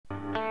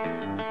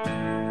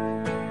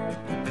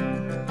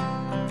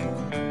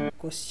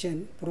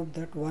question, prove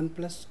that 1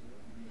 plus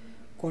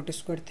cot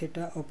square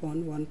theta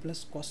upon 1 plus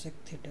cosec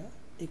theta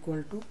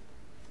equal to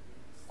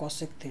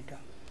cosec theta.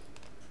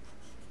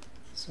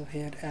 So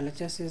here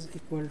LHS is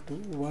equal to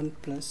 1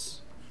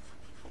 plus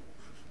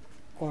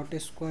cot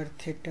square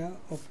theta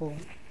upon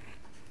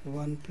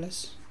 1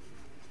 plus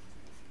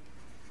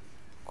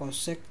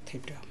cosec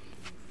theta.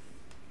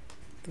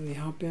 तो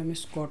यहाँ पे हम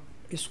इस cot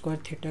square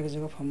theta की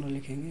जगह formula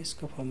लिखेंगे.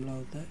 इसका formula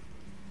होता है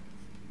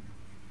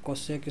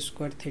कोसेक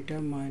स्क्वायर थीटा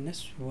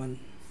माइनस 1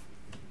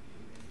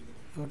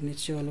 और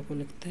नीचे वालों को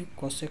लिखते हैं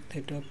कोसेक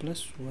थीटा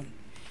प्लस 1.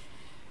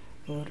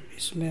 और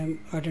इसमें हम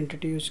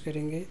आइडेंटिटी यूज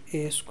करेंगे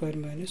ए स्क्वायर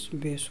माइनस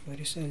बी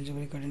स्क्वायर, इस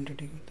अलजेब्रिक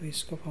आइडेंटिटी को. तो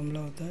इसका फॉर्मूला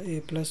होता है ए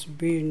plus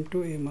B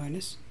into A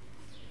minus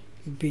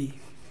B.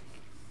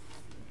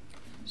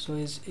 So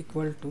is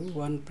equal to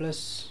 1 plus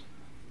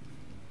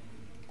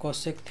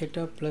cosec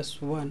theta plus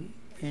 1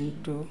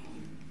 into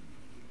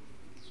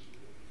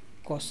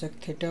cosec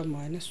theta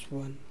minus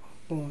 1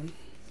 upon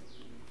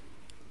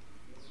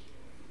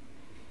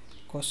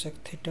cosec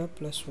theta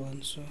plus 1.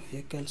 So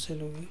ये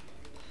cancel हो गया.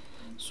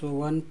 सो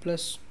 1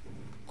 plus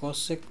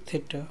cosec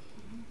theta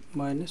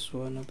minus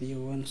 1, अब ये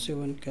 1 से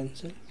 1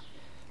 cancel.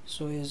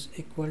 So is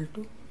equal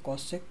to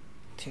cosec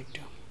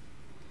theta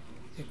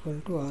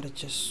equal to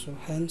RHS. So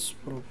hence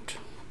proved.